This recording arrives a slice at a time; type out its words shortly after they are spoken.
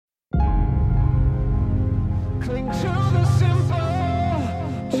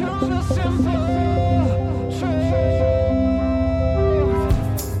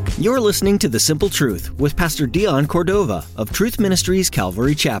You're listening to The Simple Truth with Pastor Dion Cordova of Truth Ministries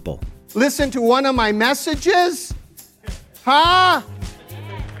Calvary Chapel. Listen to one of my messages? Huh?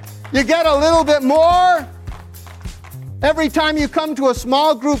 You get a little bit more? Every time you come to a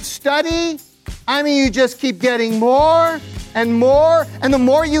small group study, you just keep getting more and more. And the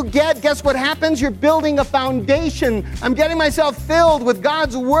more you get, guess what happens? You're building a foundation. I'm getting myself filled with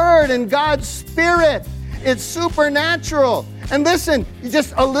God's Word and God's Spirit. It's supernatural. And listen,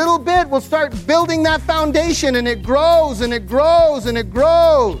 just a little bit will start building that foundation, and it grows and it grows and it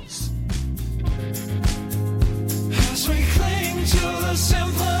grows. As we cling to the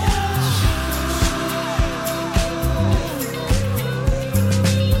simple.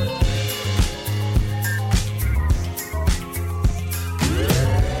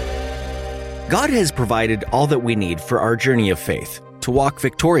 God has provided all that we need for our journey of faith to walk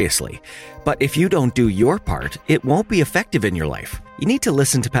victoriously. But if you don't do your part, it won't be effective in your life. You need to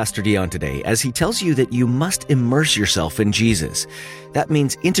listen to Pastor Dion today as he tells you that you must immerse yourself in Jesus. That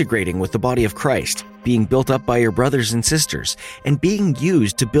means integrating with the body of Christ, being built up by your brothers and sisters, and being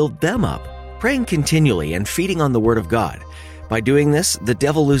used to build them up, praying continually and feeding on the Word of God. By doing this, the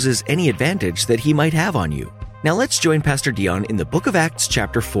devil loses any advantage that he might have on you. Now let's join Pastor Dion in the book of Acts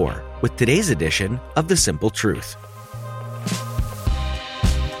chapter 4 with today's edition of The Simple Truth.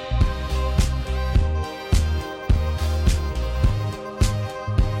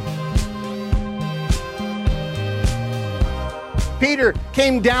 Peter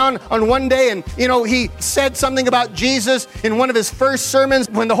came down on one day and, he said something about Jesus in one of his first sermons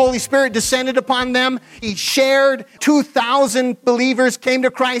when the Holy Spirit descended upon them. He shared 2,000 believers came to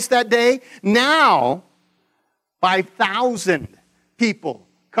Christ that day. Now, 5,000 people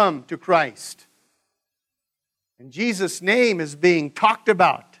come to Christ. And Jesus' name is being talked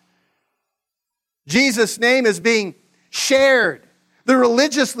about. Jesus' name is being shared. The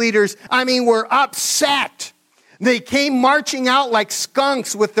religious leaders, were upset. They came marching out like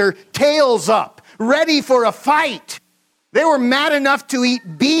skunks with their tails up, ready for a fight. They were mad enough to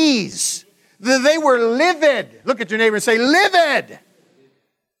eat bees. They were livid. Look at your neighbor and say, livid.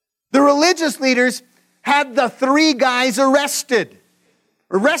 The religious leaders had the three guys arrested.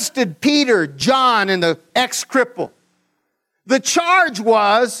 Arrested Peter, John, and the ex-cripple. The charge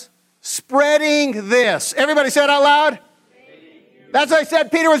was spreading this. Everybody say it out loud. That's what I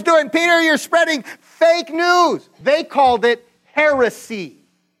said Peter was doing. Peter, you're spreading fake news. They called it heresy.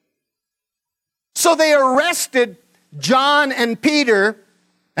 So they arrested John and Peter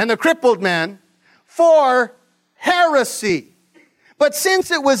and the crippled man for heresy. But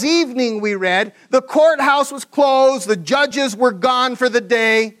since it was evening, we read, the courthouse was closed, the judges were gone for the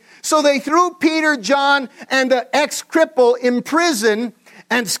day. So they threw Peter, John, and the ex-cripple in prison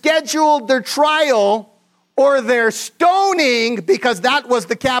and scheduled their trial or their stoning, because that was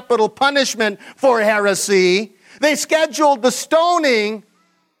the capital punishment for heresy. They scheduled the stoning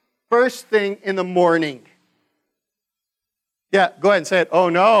first thing in the morning. Yeah, go ahead and say it. Oh,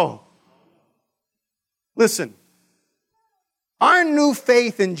 no. Listen, our new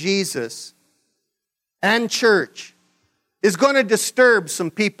faith in Jesus and church is going to disturb some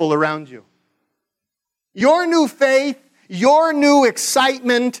people around you. Your new faith, your new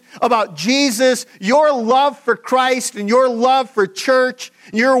excitement about Jesus, your love for Christ and your love for church,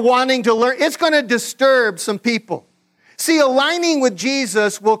 you're wanting to learn, it's going to disturb some people. See, aligning with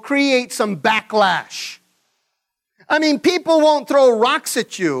Jesus will create some backlash. People won't throw rocks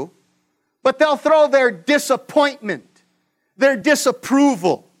at you, but they'll throw their disappointment, their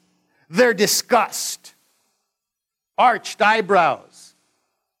disapproval, their disgust, arched eyebrows,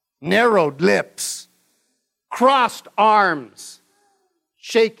 narrowed lips, crossed arms,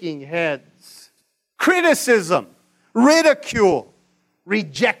 shaking heads, criticism, ridicule,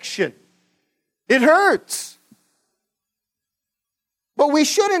 rejection. It hurts. But we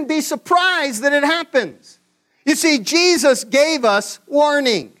shouldn't be surprised that it happens. You see, Jesus gave us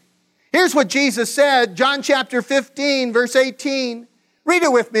warning. Here's what Jesus said, John chapter 15, verse 18. Read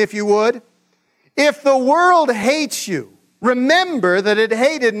it with me if you would. If the world hates you, remember that it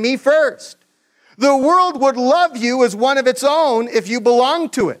hated me first. The world would love you as one of its own if you belong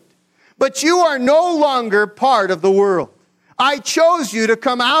to it. But you are no longer part of the world. I chose you to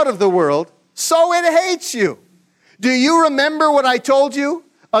come out of the world, so it hates you. Do you remember what I told you?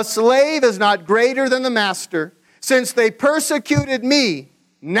 A slave is not greater than the master. Since they persecuted me,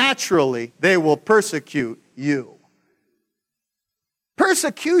 naturally they will persecute you.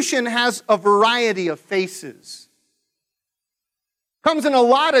 Persecution has a variety of faces. Comes in a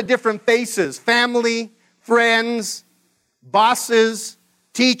lot of different faces. Family, friends, bosses,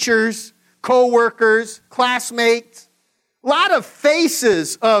 teachers, co-workers, classmates. A lot of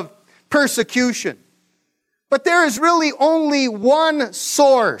faces of persecution. But there is really only one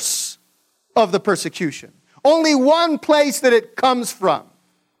source of the persecution. Only one place that it comes from.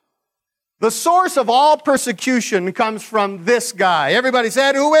 The source of all persecution comes from this guy. Everybody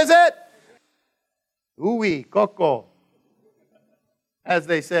said, who is it? Uwi, Coco, as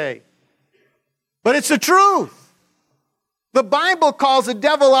they say. But it's the truth. The Bible calls the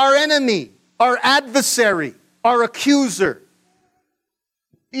devil our enemy, our adversary, our accuser.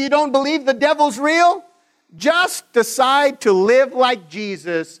 You don't believe the devil's real? Just decide to live like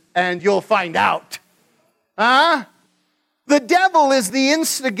Jesus and you'll find out. Huh? The devil is the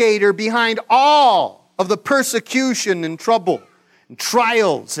instigator behind all of the persecution and trouble and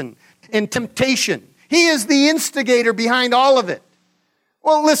trials and temptation. He is the instigator behind all of it.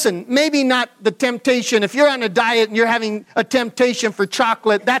 Well, listen, maybe not the temptation. If you're on a diet and you're having a temptation for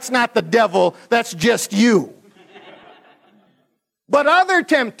chocolate, that's not the devil, that's just you. But other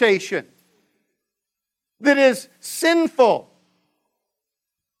temptation that is sinful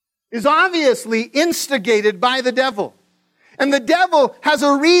is obviously instigated by the devil. And the devil has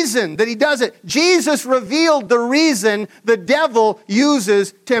a reason that he does it. Jesus revealed the reason the devil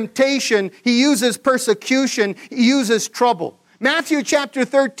uses temptation. He uses persecution. He uses trouble. Matthew chapter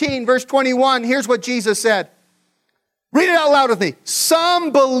 13, verse 21, here's what Jesus said. Read it out loud with me.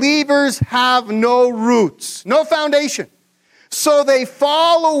 Some believers have no roots, no foundation. So they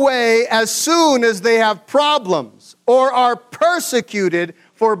fall away as soon as they have problems or are persecuted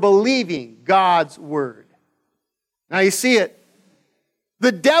for believing God's word. Now you see it.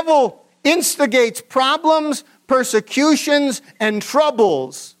 The devil instigates problems, persecutions, and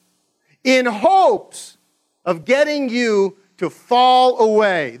troubles in hopes of getting you to fall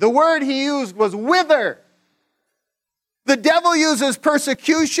away. The word he used was wither. The devil uses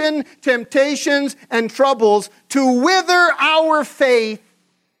persecution, temptations, and troubles to wither our faith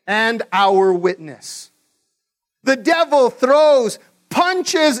and our witness. The devil throws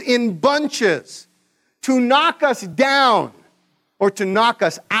punches in bunches to knock us down or to knock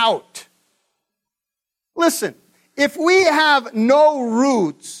us out. Listen, if we have no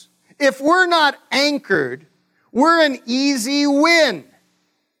roots, if we're not anchored, we're an easy win.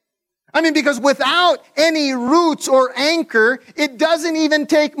 I mean, because without any roots or anchor, it doesn't even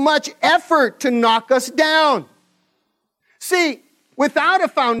take much effort to knock us down. See, without a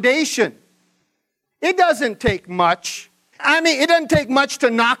foundation, it doesn't take much. It doesn't take much to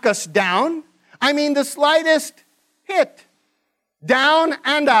knock us down. The slightest hit, down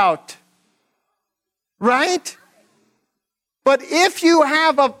and out, right? But if you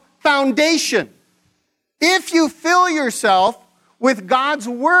have a foundation, if you fill yourself with God's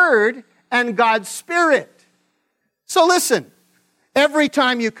Word and God's Spirit. So listen, every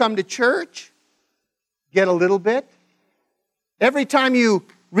time you come to church, get a little bit. Every time you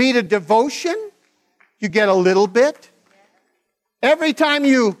read a devotion, you get a little bit. Every time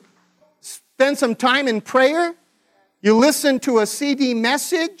you spend some time in prayer, you listen to a CD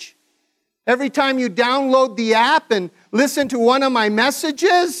message. Every time you download the app and listen to one of my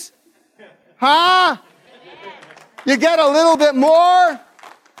messages, you get a little bit more.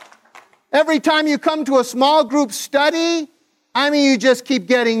 Every time you come to a small group study, you just keep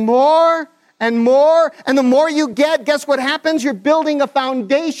getting more and more. And the more you get, guess what happens? You're building a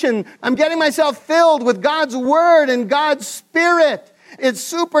foundation. I'm getting myself filled with God's Word and God's Spirit. It's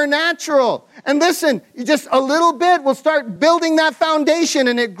supernatural. And listen, just a little bit will start building that foundation,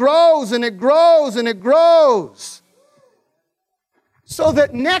 and it grows and it grows and it grows. So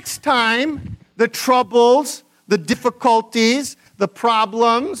that next time the troubles, the difficulties, the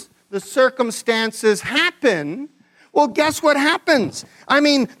problems, the circumstances happen, well, guess what happens?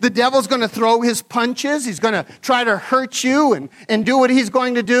 The devil's going to throw his punches. He's going to try to hurt you and do what he's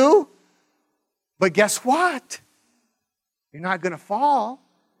going to do. But guess what? You're not going to fall.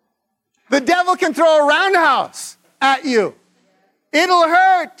 The devil can throw a roundhouse at you. It'll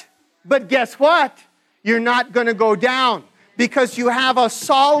hurt. But guess what? You're not going to go down because you have a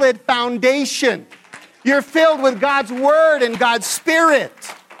solid foundation. You're filled with God's Word and God's Spirit.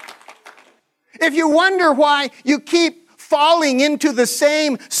 If you wonder why you keep falling into the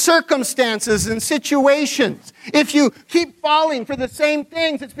same circumstances and situations, if you keep falling for the same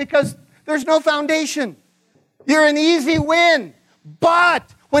things, it's because there's no foundation. You're an easy win.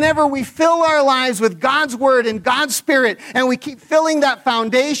 But whenever we fill our lives with God's Word and God's Spirit, and we keep filling that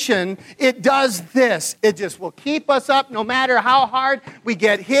foundation, it does this. It just will keep us up no matter how hard we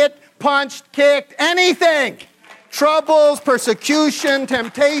get hit, punched, kicked, anything. Troubles, persecution,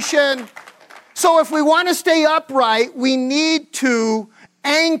 temptation. So if we want to stay upright, we need to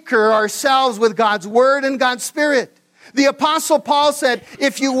anchor ourselves with God's Word and God's Spirit. The Apostle Paul said,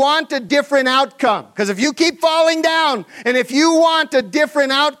 if you want a different outcome, because if you keep falling down, and if you want a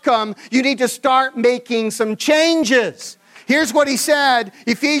different outcome, you need to start making some changes. Here's what he said,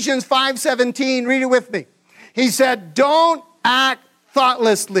 Ephesians 5:17, read it with me. He said, don't act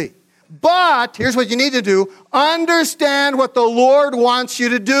thoughtlessly, but, here's what you need to do, understand what the Lord wants you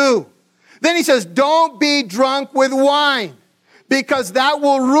to do. Then he says, don't be drunk with wine, because that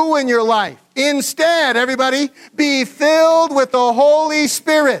will ruin your life. Instead, everybody, be filled with the Holy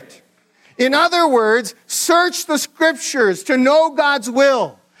Spirit. In other words, search the Scriptures to know God's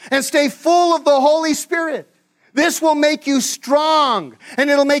will and stay full of the Holy Spirit. This will make you strong, and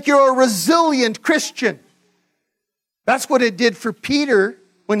it'll make you a resilient Christian. That's what it did for Peter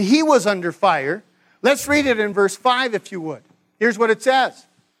when he was under fire. Let's read it in verse 5 if you would. Here's what it says.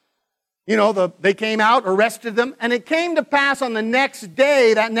 You know, they came out, arrested them, and it came to pass on the next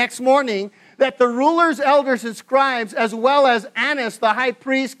day, that next morning, that the rulers, elders, and scribes, as well as Annas, the high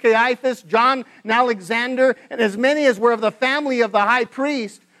priest, Caiaphas, John, and Alexander, and as many as were of the family of the high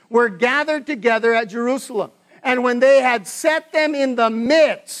priest, were gathered together at Jerusalem. And when they had set them in the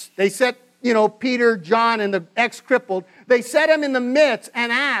midst, they set, Peter, John, and the ex-crippled, they set them in the midst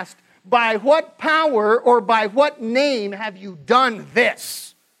and asked, by what power or by what name have you done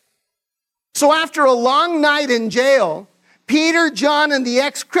this? So after a long night in jail, Peter, John, and the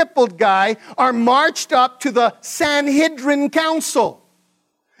ex-crippled guy are marched up to the Sanhedrin Council.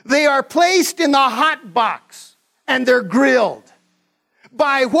 They are placed in the hot box, and they're grilled.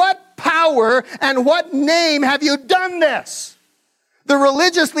 By what power and what name have you done this? The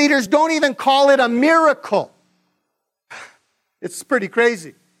religious leaders don't even call it a miracle. It's pretty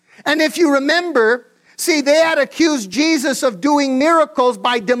crazy. And if you remember, they had accused Jesus of doing miracles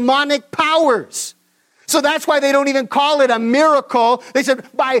by demonic powers. So that's why they don't even call it a miracle. They said,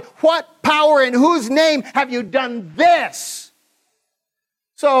 by what power and whose name have you done this?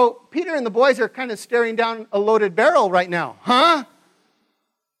 So Peter and the boys are kind of staring down a loaded barrel right now. Huh?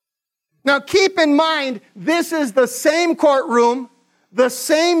 Now keep in mind, this is the same courtroom, the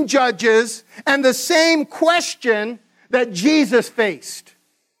same judges, and the same question that Jesus faced.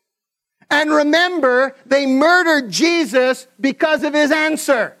 And remember, they murdered Jesus because of his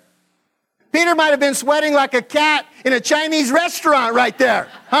answer. Peter might have been sweating like a cat in a Chinese restaurant right there.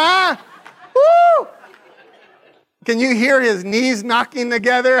 Huh? Woo! Can you hear his knees knocking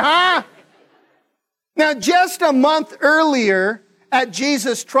together? Huh? Now, just a month earlier at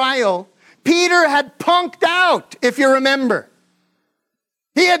Jesus' trial, Peter had punked out, if you remember.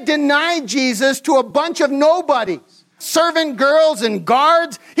 He had denied Jesus to a bunch of nobodies, servant girls and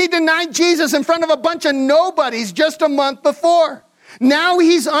guards. He denied Jesus in front of a bunch of nobodies just a month before. Now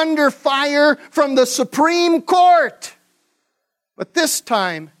he's under fire from the Supreme Court. But this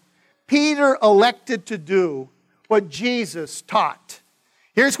time, Peter elected to do what Jesus taught.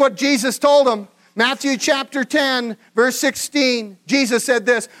 Here's what Jesus told him. Matthew chapter 10, verse 16. Jesus said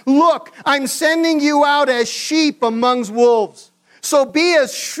this, look, I'm sending you out as sheep amongst wolves. So be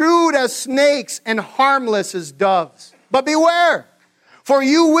as shrewd as snakes and harmless as doves. But beware. For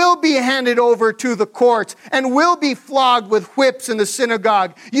you will be handed over to the courts and will be flogged with whips in the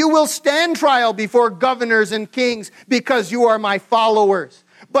synagogue. You will stand trial before governors and kings because you are my followers.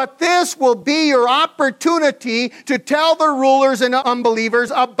 But this will be your opportunity to tell the rulers and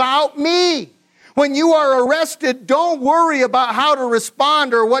unbelievers about me. When you are arrested, don't worry about how to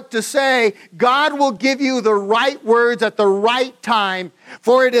respond or what to say. God will give you the right words at the right time.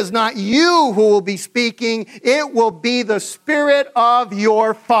 For it is not you who will be speaking. It will be the Spirit of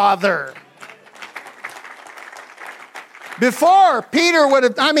your Father. Before, Peter would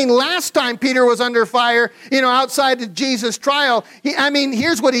have, last time Peter was under fire, outside of Jesus' trial,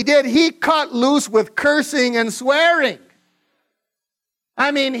 here's what he did. He cut loose with cursing and swearing.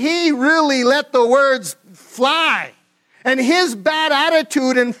 He really let the words fly. And his bad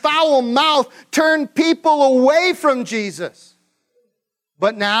attitude and foul mouth turned people away from Jesus.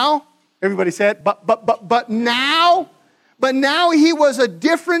 But now, everybody said, but now he was a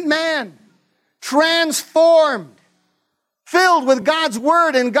different man, transformed, filled with God's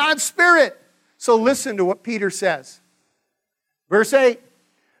Word and God's Spirit. So listen to what Peter says. Verse 8,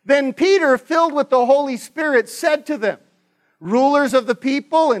 then Peter, filled with the Holy Spirit, said to them, rulers of the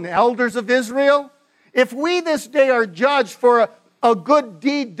people and elders of Israel, if we this day are judged for a good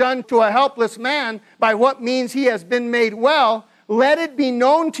deed done to a helpless man, by what means he has been made well, let it be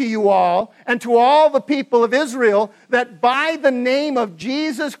known to you all and to all the people of Israel that by the name of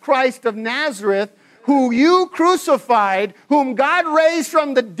Jesus Christ of Nazareth, who you crucified, whom God raised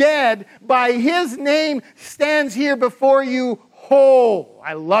from the dead, by his name stands here before you Oh,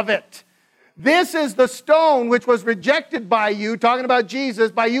 I love it. This is the stone which was rejected by you, talking about Jesus,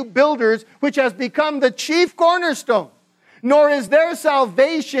 by you builders, which has become the chief cornerstone. Nor is there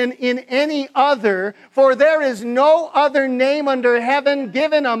salvation in any other, for there is no other name under heaven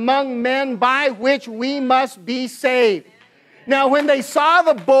given among men by which we must be saved. Now, when they saw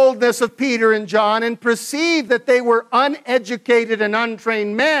the boldness of Peter and John and perceived that they were uneducated and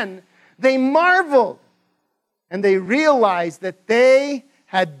untrained men, they marveled, and they realized that they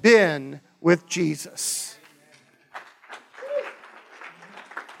had been with Jesus.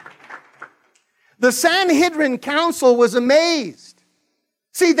 The Sanhedrin council was amazed.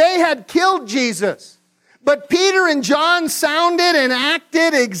 See, they had killed Jesus, but Peter and John sounded and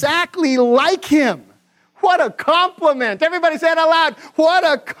acted exactly like him. What a compliment. Everybody say it out loud. What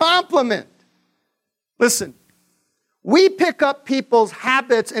a compliment. Listen, we pick up people's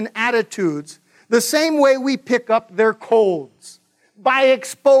habits and attitudes the same way we pick up their colds. By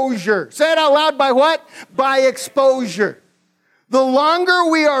exposure. Say it out loud. By what? By exposure. The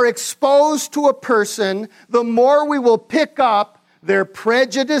longer we are exposed to a person, the more we will pick up their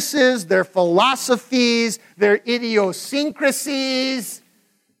prejudices, their philosophies, their idiosyncrasies.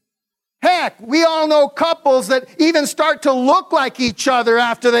 Heck, we all know couples that even start to look like each other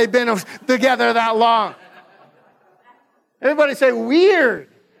after they've been together that long. Everybody say, weird.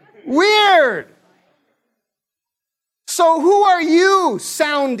 Weird. So who are you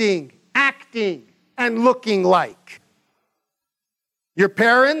sounding, acting, and looking like? Your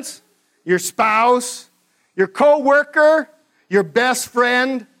parents, your spouse, your coworker, your best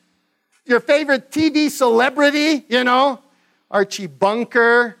friend, your favorite TV celebrity, Archie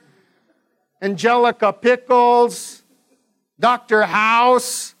Bunker, Angelica Pickles, Dr.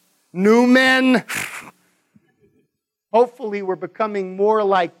 House, Newman. Hopefully we're becoming more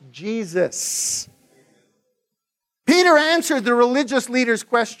like Jesus. Peter answered the religious leaders'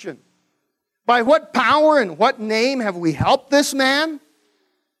 question. By what power and what name have we helped this man?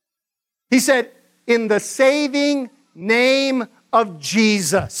 He said, in the saving name of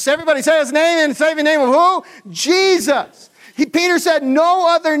Jesus. Everybody say his name, in the saving name of who? Jesus. Peter said, no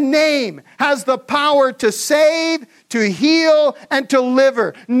other name has the power to save, to heal, and to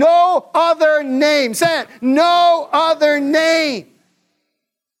deliver. No other name. Say it. No other name.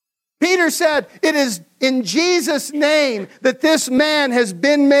 Peter said, it is in Jesus' name that this man has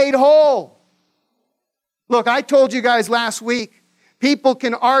been made whole. Look, I told you guys last week, people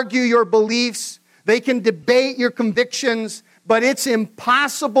can argue your beliefs, they can debate your convictions, but it's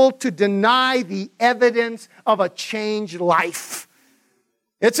impossible to deny the evidence of a changed life.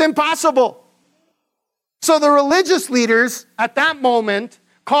 It's impossible. So the religious leaders at that moment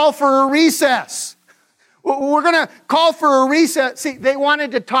call for a recess. We're going to call for a recess. See, they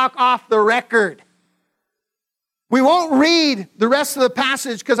wanted to talk off the record. We won't read the rest of the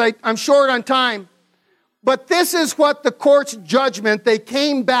passage because I'm short on time. But this is what the court's judgment, they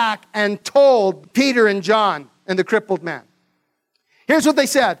came back and told Peter and John and the crippled man. Here's what they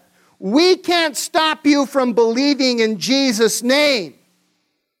said. We can't stop you from believing in Jesus' name,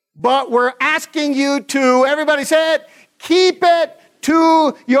 but we're asking you to, everybody say it, keep it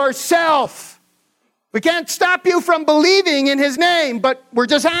to yourself. We can't stop you from believing in his name, but we're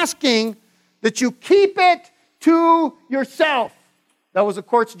just asking that you keep it to yourself. That was the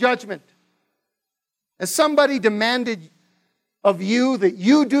court's judgment. Has somebody demanded of you that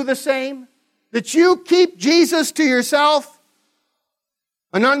you do the same? That you keep Jesus to yourself?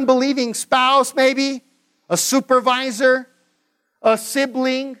 An unbelieving spouse, maybe? A supervisor? A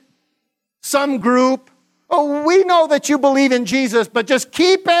sibling? Some group? Oh, we know that you believe in Jesus, but just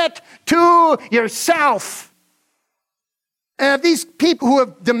keep it to yourself. And have these people who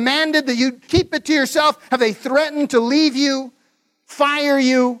have demanded that you keep it to yourself, have they threatened to leave you, fire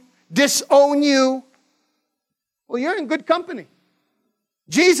you, disown you? Well, you're in good company.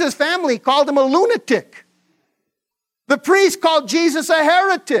 Jesus' family called him a lunatic. The priest called Jesus a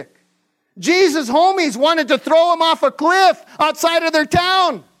heretic. Jesus' homies wanted to throw him off a cliff outside of their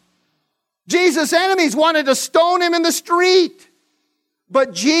town. Jesus' enemies wanted to stone him in the street.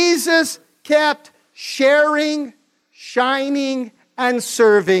 But Jesus kept sharing, shining, and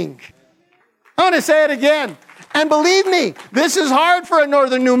serving. I want to say it again. And believe me, this is hard for a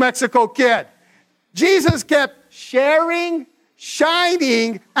northern New Mexico kid. Jesus kept sharing,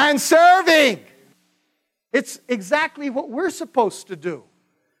 shining, and serving. It's exactly what we're supposed to do.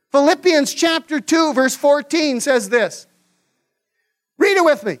 Philippians chapter 2, verse 14 says this. Read it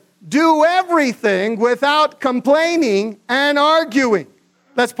with me. Do everything without complaining and arguing.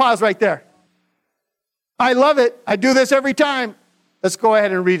 Let's pause right there. I love it. I do this every time. Let's go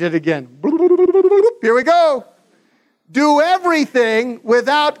ahead and read it again. Here we go. Do everything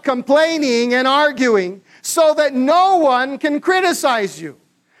without complaining and arguing, so that no one can criticize you.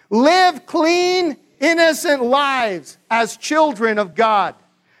 Live clean, innocent lives as children of God,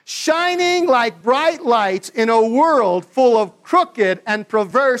 shining like bright lights in a world full of crooked and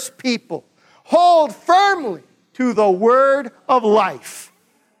perverse people. Hold firmly to the word of life.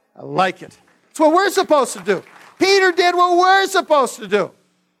 I like it. It's what we're supposed to do. Peter did what we're supposed to do.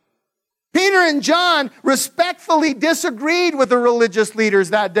 Peter and John respectfully disagreed with the religious leaders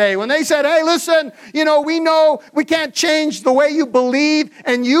that day when they said, hey, listen, we know we can't change the way you believe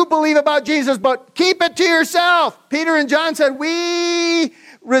and you believe about Jesus, but keep it to yourself. Peter and John said, we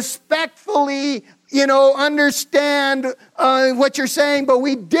respectfully, understand what you're saying, but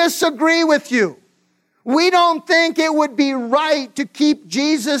we disagree with you. We don't think it would be right to keep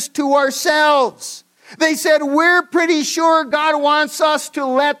Jesus to ourselves. They said, we're pretty sure God wants us to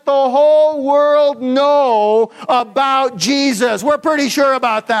let the whole world know about Jesus. We're pretty sure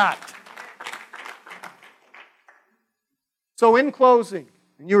about that. So in closing,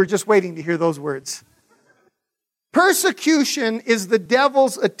 and you were just waiting to hear those words, persecution is the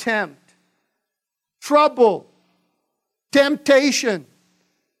devil's attempt, trouble, temptation.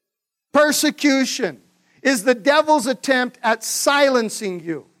 Persecution is the devil's attempt at silencing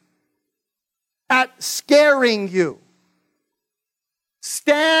you, at scaring you.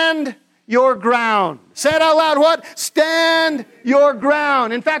 Stand your ground. Say it out loud. What? Stand your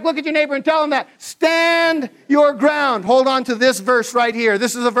ground. In fact, look at your neighbor and tell him that. Stand your ground. Hold on to this verse right here.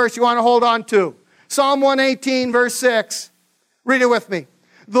 This is a verse you want to hold on to. Psalm 118, verse 6. Read it with me.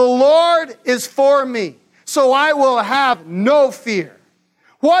 The Lord is for me, so I will have no fear.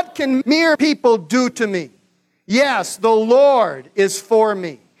 What can mere people do to me? Yes, the Lord is for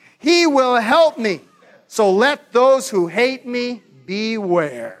me. He will help me. So let those who hate me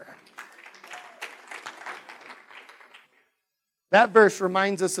beware. That verse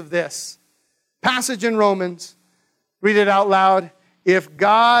reminds us of this passage in Romans. Read it out loud. If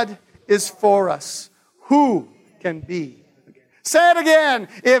God is for us, who can be? Say it again.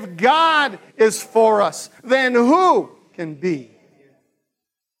 If God is for us, then who can be?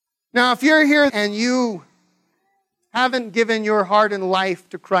 Now, if you're here and you haven't given your heart and life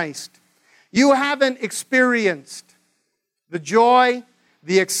to Christ, you haven't experienced the joy,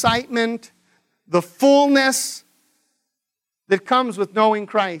 the excitement, the fullness that comes with knowing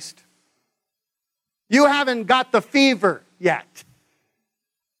Christ. You haven't got the fever yet.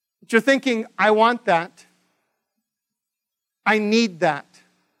 But you're thinking, I want that. I need that.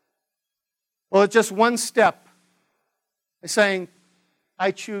 Well, it's just one step by saying, I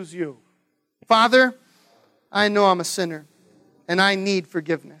choose you. Father, I know I'm a sinner, and I need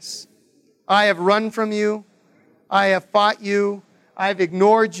forgiveness. I have run from you. I have fought you. I have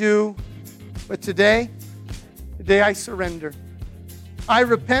ignored you. But today I surrender. I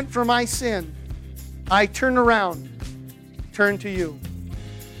repent for my sin. I turn around, turn to you.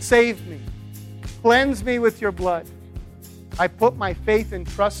 Save me. Cleanse me with your blood. I put my faith and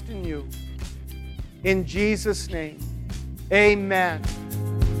trust in you. In Jesus' name, amen.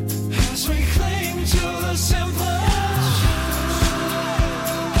 As we cling to the simple.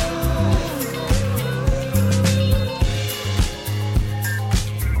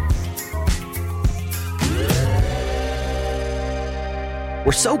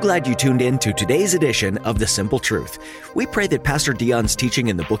 We're so glad you tuned in to today's edition of The Simple Truth. We pray that Pastor Dion's teaching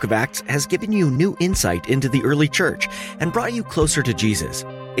in the book of Acts has given you new insight into the early church and brought you closer to Jesus.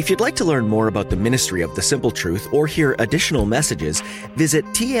 If you'd like to learn more about the ministry of The Simple Truth or hear additional messages, visit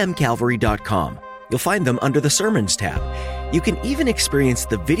tmcalvary.com. You'll find them under the Sermons tab. You can even experience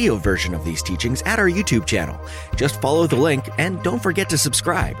the video version of these teachings at our YouTube channel. Just follow the link and don't forget to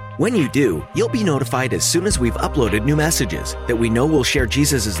subscribe. When you do, you'll be notified as soon as we've uploaded new messages that we know will share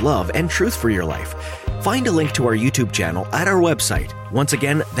Jesus' love and truth for your life. Find a link to our YouTube channel at our website. Once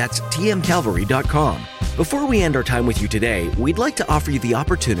again, that's tmcalvary.com. Before we end our time with you today, we'd like to offer you the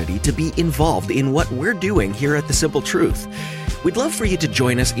opportunity to be involved in what we're doing here at The Simple Truth. We'd love for you to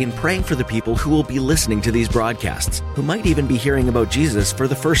join us in praying for the people who will be listening to these broadcasts, who might even be hearing about Jesus for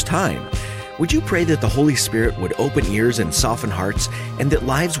the first time. Would you pray that the Holy Spirit would open ears and soften hearts, and that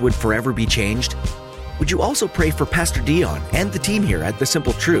lives would forever be changed? Would you also pray for Pastor Dion and the team here at The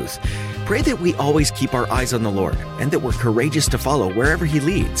Simple Truth? Pray that we always keep our eyes on the Lord, and that we're courageous to follow wherever He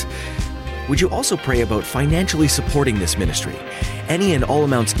leads. Would you also pray about financially supporting this ministry? Any and all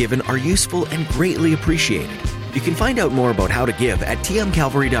amounts given are useful and greatly appreciated. You can find out more about how to give at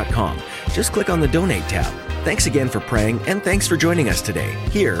tmcalvary.com. Just click on the Donate tab. Thanks again for praying, and thanks for joining us today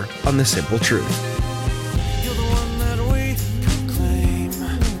here on The Simple Truth. You're the one that we proclaim.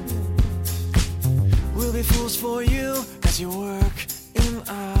 We'll be be fools for you as you work in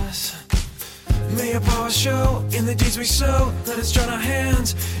us. May your power show in the deeds we sow. Let us join our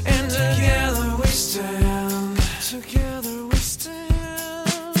hands, and together we stand. Together